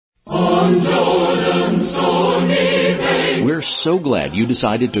We're so glad you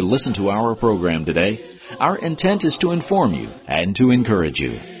decided to listen to our program today. Our intent is to inform you and to encourage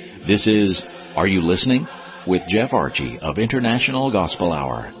you. This is Are You Listening? With Jeff Archie of International Gospel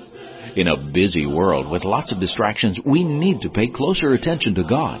Hour. In a busy world with lots of distractions, we need to pay closer attention to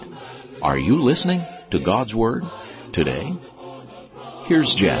God. Are you listening to God's Word today?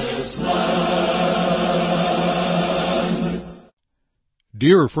 Here's Jeff.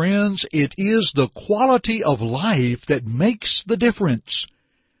 Dear friends, it is the quality of life that makes the difference.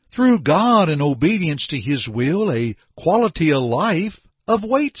 Through God and obedience to His will, a quality of life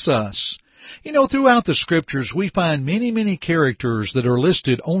awaits us. You know, throughout the Scriptures we find many characters that are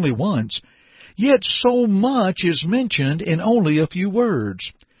listed only once, yet so much is mentioned in only a few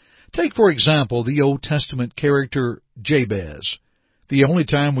words. Take, for example, the Old Testament character Jabez. The only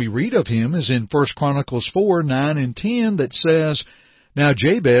time we read of him is in 1 Chronicles 4, 9 and 10 that says, "Now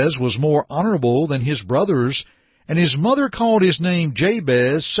Jabez was more honorable than his brothers, and his mother called his name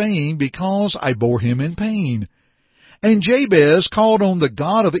Jabez, saying, Because I bore him in pain. And Jabez called on the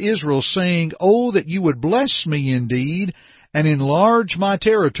God of Israel, saying, Oh, that you would bless me indeed, and enlarge my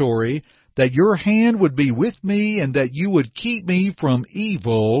territory, that your hand would be with me, and that you would keep me from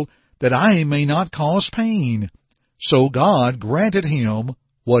evil, that I may not cause pain. So God granted him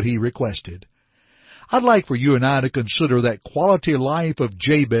what he requested." I'd like for you and I to consider that quality of life of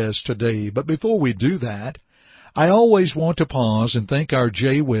Jabez today, but before we do that, I always want to pause and thank our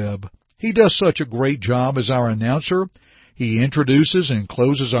Jay Webb. He does such a great job as our announcer. He introduces and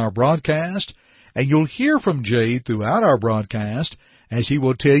closes our broadcast, and you'll hear from Jay throughout our broadcast as he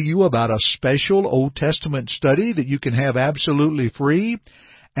will tell you about a special Old Testament study that you can have absolutely free,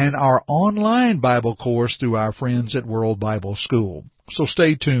 and our online Bible course through our friends at World Bible School. So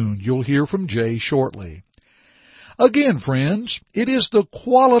stay tuned. You'll hear from Jay shortly. Again, friends, it is the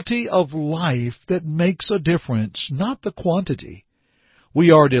quality of life that makes a difference, not the quantity.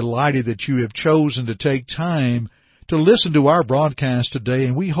 We are delighted that you have chosen to take time to listen to our broadcast today,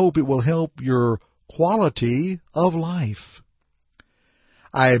 and we hope it will help your quality of life.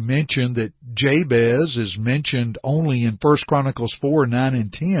 I mentioned that Jabez is mentioned only in 1 Chronicles 4, 9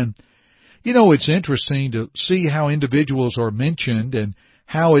 and 10. You know, it's interesting to see how individuals are mentioned and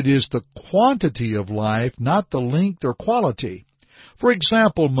how it is the quantity of life, not the length or quality. For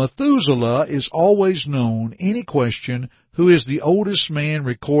example, Methuselah is always known, any question, who is the oldest man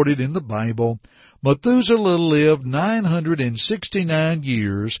recorded in the Bible. Methuselah lived 969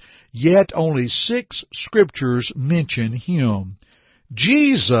 years, yet only 6 scriptures mention him.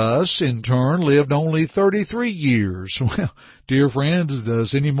 Jesus, in turn, lived only 33 years. Well, dear friends,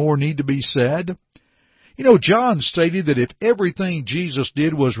 does any more need to be said? You know, John stated that if everything Jesus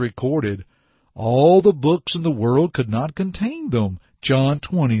did was recorded, all the books in the world could not contain them. John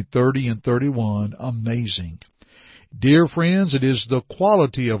 20, 30 and 31. Amazing. Dear friends, it is the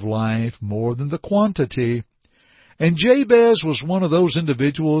quality of life more than the quantity. And Jabez was one of those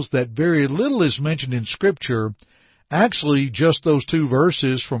individuals that very little is mentioned in Scripture. Actually, just those 2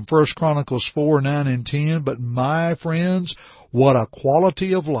 verses from 1 Chronicles 4, 9 and 10. But my friends, what a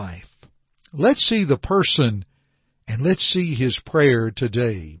quality of life. Let's see the person and let's see his prayer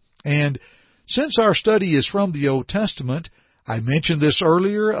today. And since our study is from the Old Testament, I mentioned this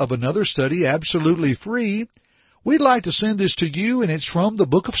earlier of another study absolutely free. We'd like to send this to you, and it's from the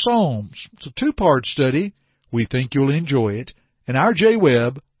book of Psalms. It's a 2-part study. We think you'll enjoy it. And our Jay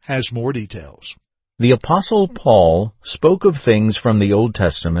Webb has more details. The Apostle Paul spoke of things from the Old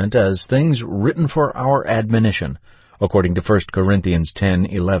Testament as things written for our admonition, according to 1 Corinthians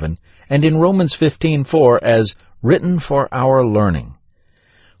 10:11, and in Romans 15:4 as written for our learning.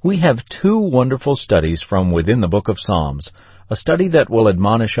 We have 2 wonderful studies from within the book of Psalms, a study that will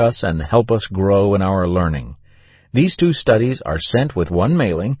admonish us and help us grow in our learning. These 2 studies are sent with 1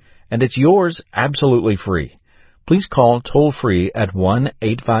 mailing, and it's yours absolutely free. Please call toll-free at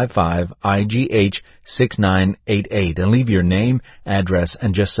 1-855-IGH-6988 and leave your name, address,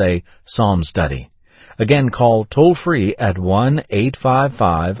 and just say Psalm Study. Again, call toll-free at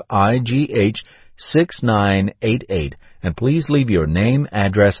 1-855-IGH-6988 and please leave your name,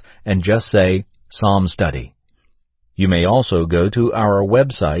 address, and just say Psalm Study. You may also go to our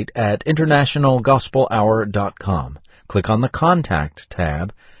website at internationalgospelhour.com. Click on the Contact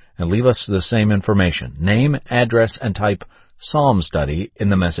tab and leave us the same information, name, address, and type Psalm Study in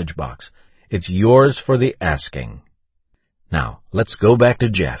the message box. It's yours for the asking. Now, let's go back to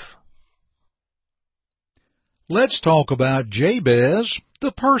Jeff. Let's talk about Jabez,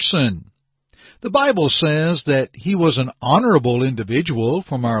 the person. The Bible says that he was an honorable individual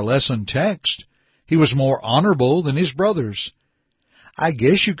from our lesson text. He was more honorable than his brothers. I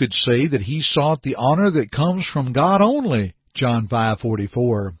guess you could say that he sought the honor that comes from God only, John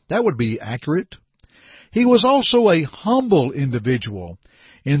 5:44. That would be accurate. He was also a humble individual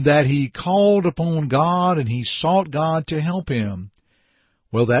in that he called upon God and he sought God to help him.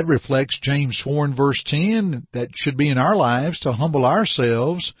 Well, that reflects James 4 and verse 10. That should be in our lives, to humble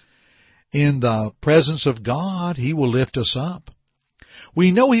ourselves in the presence of God. He will lift us up.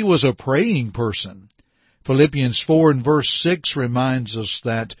 We know he was a praying person. Philippians 4 and verse 6 reminds us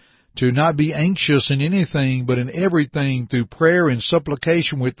that to not be anxious in anything, but in everything through prayer and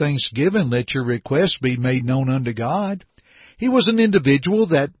supplication with thanksgiving, let your requests be made known unto God. He was an individual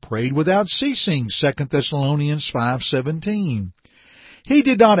that prayed without ceasing, 2 Thessalonians 5:17. He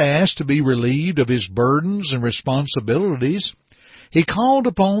did not ask to be relieved of his burdens and responsibilities. He called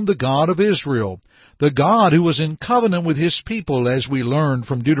upon the God of Israel, the God who was in covenant with his people, as we learned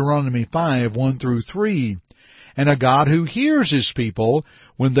from Deuteronomy 5:1-3, and a God who hears his people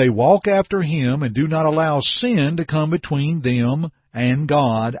when they walk after him and do not allow sin to come between them and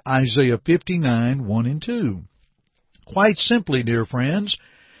God, Isaiah 59:1-2. Quite simply, dear friends,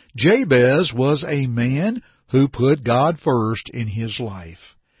 Jabez was a man who put God first in his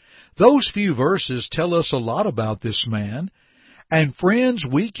life. Those few verses tell us a lot about this man. And friends,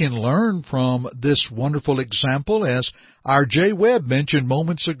 we can learn from this wonderful example, as R.J. Webb mentioned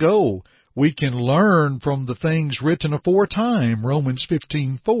moments ago. We can learn from the things written aforetime, Romans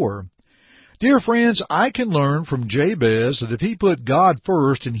 15:4. Dear friends, I can learn from Jabez that if he put God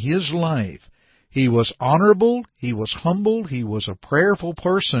first in his life, he was honorable, he was humble, he was a prayerful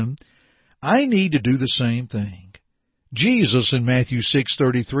person. I need to do the same thing. Jesus in Matthew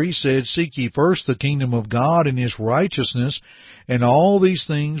 6:33 said, "Seek ye first the kingdom of God and his righteousness, and all these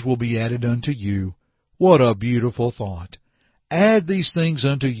things will be added unto you." What a beautiful thought. Add these things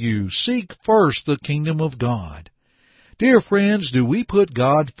unto you. Seek first the kingdom of God. Dear friends, do we put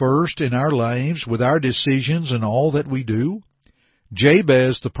God first in our lives with our decisions and all that we do?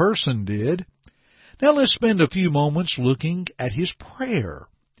 Jabez the person did. Now let's spend a few moments looking at his prayer.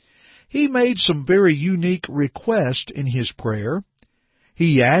 He made some very unique requests in his prayer.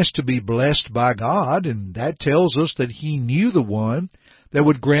 He asked to be blessed by God, and that tells us that he knew the one that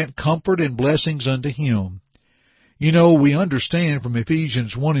would grant comfort and blessings unto him. You know, we understand from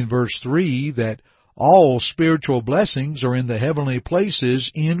Ephesians 1 and verse 3 that all spiritual blessings are in the heavenly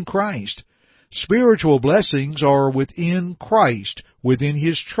places in Christ. Spiritual blessings are within Christ, within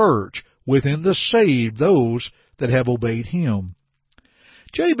his church, within the saved, those that have obeyed him.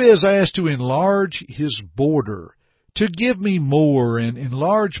 Jabez asked to enlarge his border, to give me more and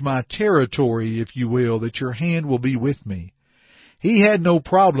enlarge my territory, if you will, that your hand will be with me. He had no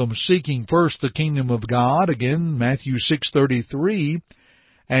problem seeking first the kingdom of God, again, Matthew 6:33,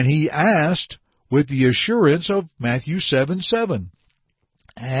 and he asked with the assurance of Matthew 7:7.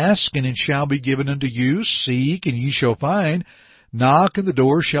 Ask, and it shall be given unto you. Seek, and ye shall find. Knock, and the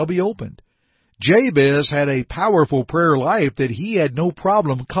door shall be opened. Jabez had a powerful prayer life that he had no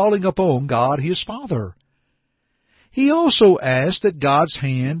problem calling upon God his Father. He also asked that God's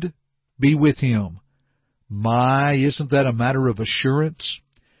hand be with him. My, isn't that a matter of assurance?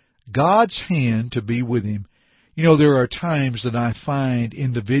 God's hand to be with him. You know, there are times that I find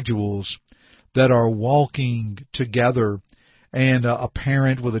individuals that are walking together, and a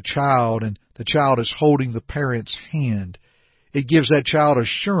parent with a child, and the child is holding the parent's hand. It gives that child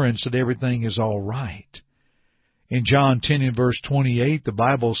assurance that everything is all right. In John 10 and verse 28, the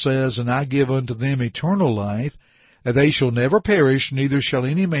Bible says, "And I give unto them eternal life, that they shall never perish, neither shall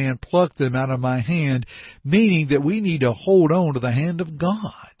any man pluck them out of my hand," meaning that we need to hold on to the hand of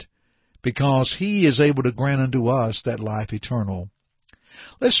God, because he is able to grant unto us that life eternal.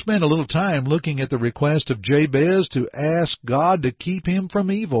 Let's spend a little time looking at the request of Jabez to ask God to keep him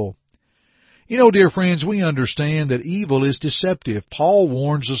from evil. You know, dear friends, we understand that evil is deceptive. Paul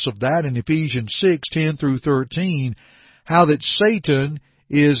warns us of that in Ephesians 6:10-13, how that Satan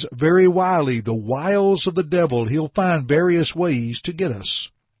is very wily, the wiles of the devil. He'll find various ways to get us.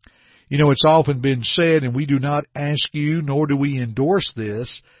 You know, it's often been said, and we do not ask you, nor do we endorse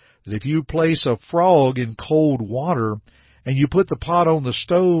this, that if you place a frog in cold water and you put the pot on the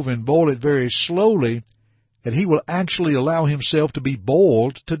stove and boil it very slowly, that he will actually allow himself to be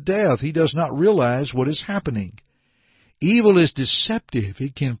boiled to death. He does not realize what is happening. Evil is deceptive.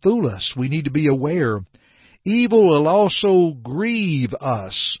 It can fool us. We need to be aware. Evil will also grieve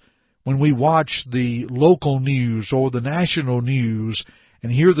us when we watch the local news or the national news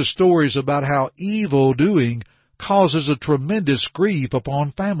and hear the stories about how evil doing causes a tremendous grief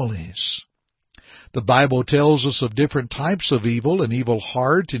upon families. The Bible tells us of different types of evil: an evil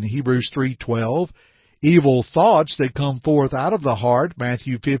heart in Hebrews 3:12, evil thoughts that come forth out of the heart,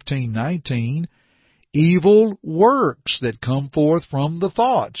 Matthew 15:19, evil works that come forth from the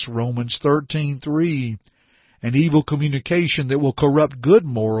thoughts, Romans 13:3, and evil communication that will corrupt good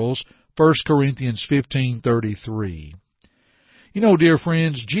morals, 1 Corinthians 15:33. You know, dear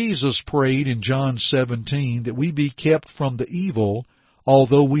friends, Jesus prayed in John 17 that we be kept from the evil,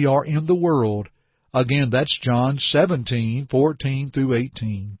 although we are in the world. Again, that's John 17:14 through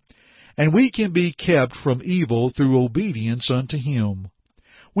 18. And we can be kept from evil through obedience unto Him.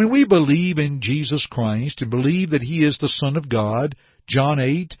 When we believe in Jesus Christ and believe that He is the Son of God, John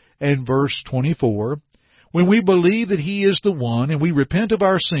 8 and verse 24, when we believe that He is the one and we repent of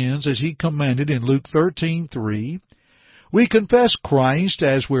our sins as He commanded in Luke 13:3, we confess Christ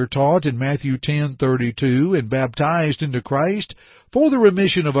as we're taught in Matthew 10:32 and baptized into Christ for the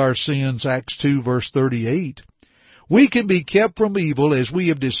remission of our sins, Acts 2 verse 38. We can be kept from evil as we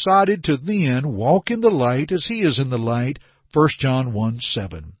have decided to then walk in the light as He is in the light, 1 John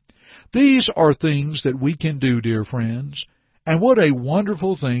 1:7. These are things that we can do, dear friends, and what a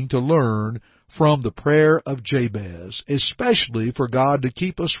wonderful thing to learn from the prayer of Jabez, especially for God to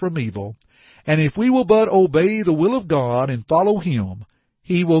keep us from evil. And if we will but obey the will of God and follow Him,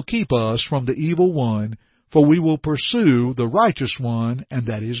 He will keep us from the evil one, for we will pursue the righteous one, and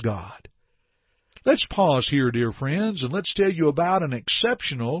that is God. Let's pause here, dear friends, and let's tell you about an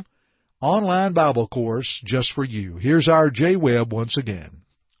exceptional online Bible course just for you. Here's our J. Webb once again.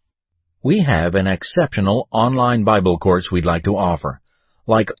 We have an exceptional online Bible course we'd like to offer.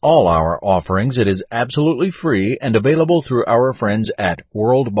 Like all our offerings, it is absolutely free and available through our friends at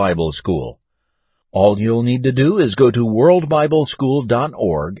World Bible School. All you'll need to do is go to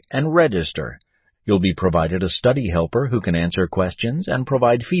worldbibleschool.org and register. You'll be provided a study helper who can answer questions and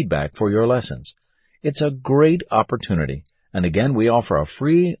provide feedback for your lessons. It's a great opportunity, and again, we offer a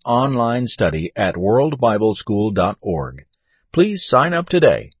free online study at worldbibleschool.org. Please sign up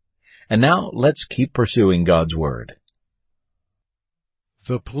today. And now, let's keep pursuing God's Word.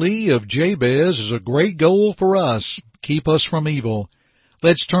 The plea of Jabez is a great goal for us. Keep us from evil.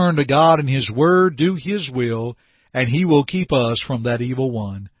 Let's turn to God and His Word, do His will, and He will keep us from that evil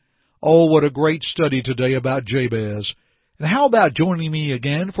one. Oh, what a great study today about Jabez. And how about joining me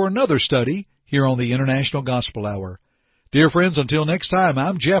again for another study here on the International Gospel Hour? Dear friends, until next time,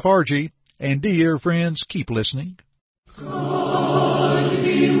 I'm Jeff Argy, and dear friends, keep listening.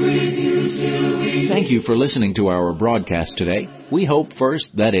 Thank you for listening to our broadcast today. We hope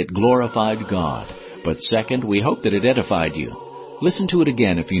first that it glorified God, but second, we hope that it edified you. Listen to it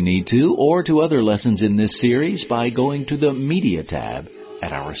again if you need to, or to other lessons in this series by going to the Media tab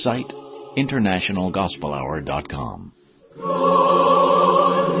at our site, internationalgospelhour.com.